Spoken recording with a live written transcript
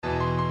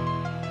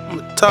I'm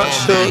a top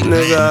shelf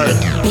nigga.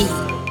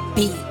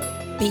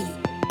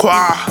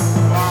 Quan,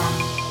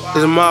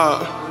 it's a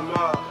mob.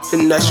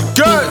 And that's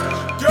good.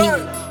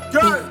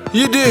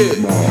 You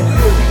did.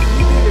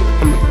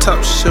 I'm a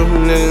top shelf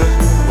nigga.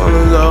 One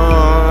of the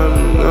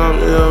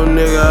little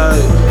nigga.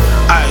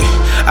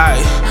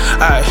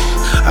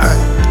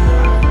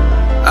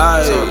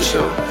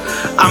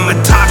 I'm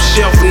a top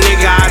shelf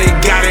nigga. I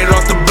done got it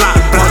off the block.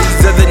 All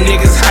these other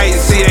niggas hate,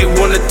 see they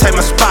wanna take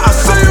my spot.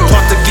 So I'm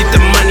taught to get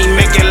the money,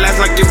 make it last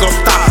like it's gon'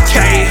 stop.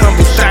 Stay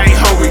humble, stay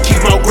hungry,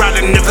 keep on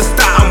grinding, never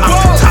stop. I'm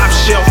a top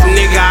shelf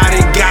nigga. I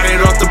done got it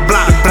off the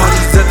block. All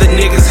these other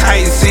niggas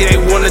hate, see they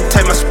wanna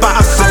take my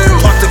spot. So I'm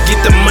taught to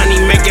get the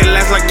money, make it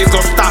last like it's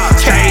gon' stop.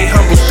 Stay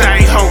humble,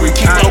 stay hungry,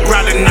 keep on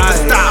grinding, never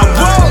stop.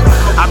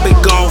 I've been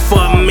gone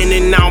for a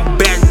minute, now I'm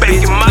back,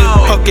 bitch.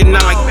 Poking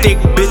out like thick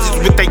bitches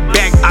with they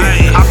back,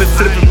 bitch. I've been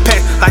flipping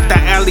packs like the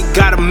alley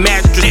got a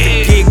mattress.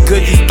 To get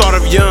good, you start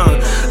off young,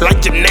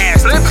 like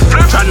gymnastics.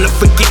 Trying to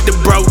forget the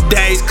broke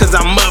days, cause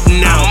I'm up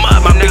now.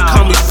 My big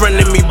homies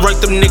friendin' me, right,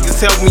 them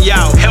niggas help me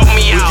out.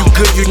 When you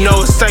good, you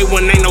know it's say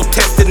when ain't no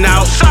testing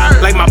out.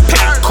 Like my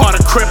pet caught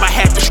a crib, I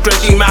had to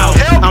stretch him out.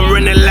 I'm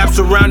running laps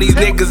around these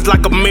niggas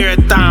like a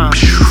marathon.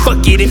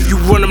 Fuck it, if you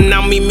run them,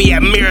 now meet me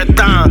at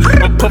marathon.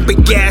 I'm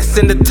pumping gas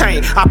in the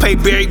tank, I pay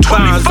very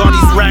bonds. All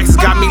these racks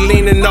got me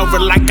leaning over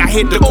like I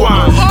hit the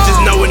Quan.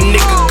 Just know a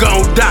nigga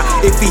gon' die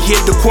if he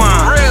hit the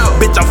Quan.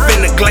 Bitch, I'm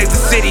finna glaze the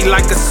city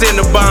like a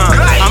Cinnabon.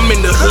 I'm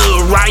in the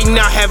hood right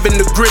now having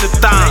the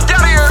grit-a-thon.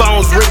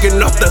 Phones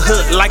ringing off the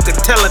hood like a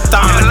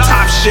telethon. A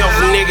top shelf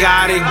nigga,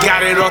 I done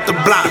got it off the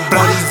block.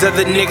 All these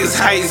other niggas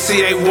hate,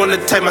 see they wanna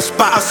take my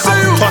spot. So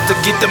I'm taught to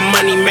get the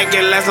money, make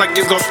it last like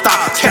it's gon'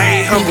 stop.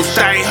 Stay humble,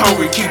 stay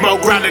hungry, keep on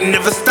grinding,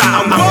 never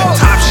stop. I'm a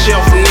top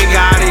shelf nigga,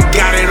 I done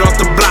got it off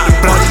the block.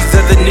 All these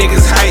other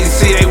niggas hate,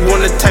 see they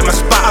wanna take my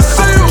spot.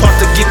 So I'm taught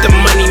to get the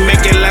money,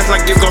 make it last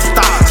like it's gon'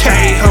 stop.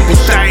 Stay humble,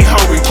 stay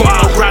hungry, keep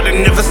on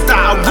grinding, never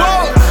stop.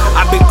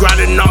 I've been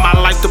grinding all my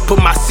life to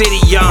put my city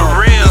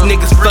on. These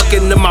niggas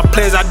fucking up my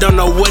plans, I don't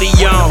know what he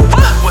on.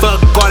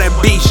 Fuck all that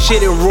beat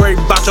shit and worry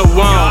about your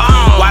own.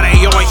 Why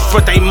they always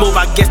front they move,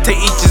 I guess to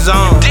each his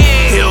own.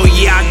 Hell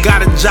yeah, I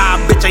got a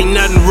job, bitch, ain't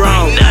nothing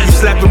wrong. You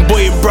slapping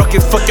boy and broke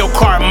it, fuck your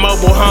car and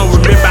mobile home.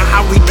 Remember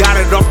how we got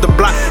it off the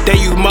block, they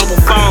use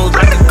mobile phones.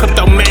 Like a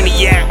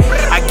kleptomaniac,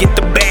 I get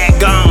the bag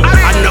on.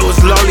 I know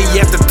it's lonely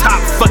at the top,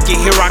 fuck it,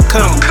 here I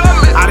come.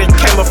 I done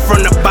came up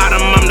from the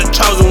bottom, I'm the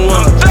chosen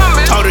one.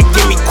 Told her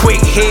give me quick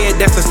head,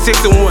 that's a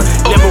 6 and 1.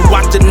 Never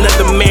watched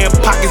another man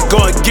pockets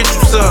go and get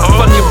you some.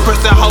 Fucking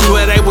pressing hoes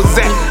where they was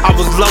at, I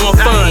was low on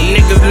fun.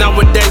 Niggas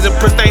nowadays are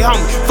press they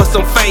homie for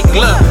some fake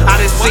love. I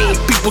done seen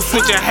people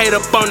switch and hate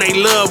up on they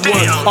loved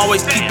ones.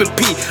 Always keeping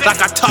P,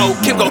 like I told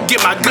Kim, go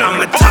get my gun.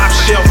 I'm a top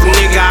shelf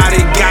nigga, I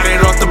done got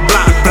it off the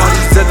block. All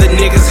these other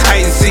niggas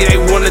hate, see they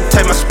wanna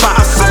take my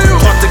spot. So I'm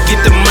taught to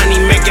get the money,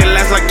 make it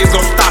last like it's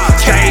gon' stop.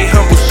 Stay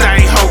humble,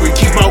 stay hungry,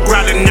 keep on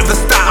grinding, never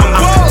stop.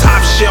 I'm a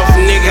top shelf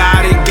nigga,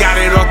 I done got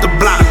it off the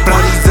block.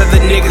 All these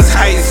other niggas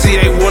hate, see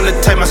they wanna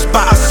take my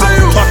spot. So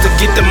I'm taught to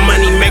get the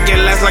money, make it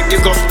last like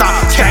it's gon' stop.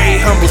 Stay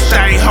humble,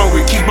 stay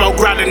hungry, keep on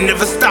grinding,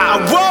 never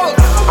stop.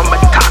 I'm a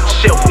top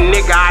shelf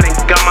nigga, I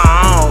done got my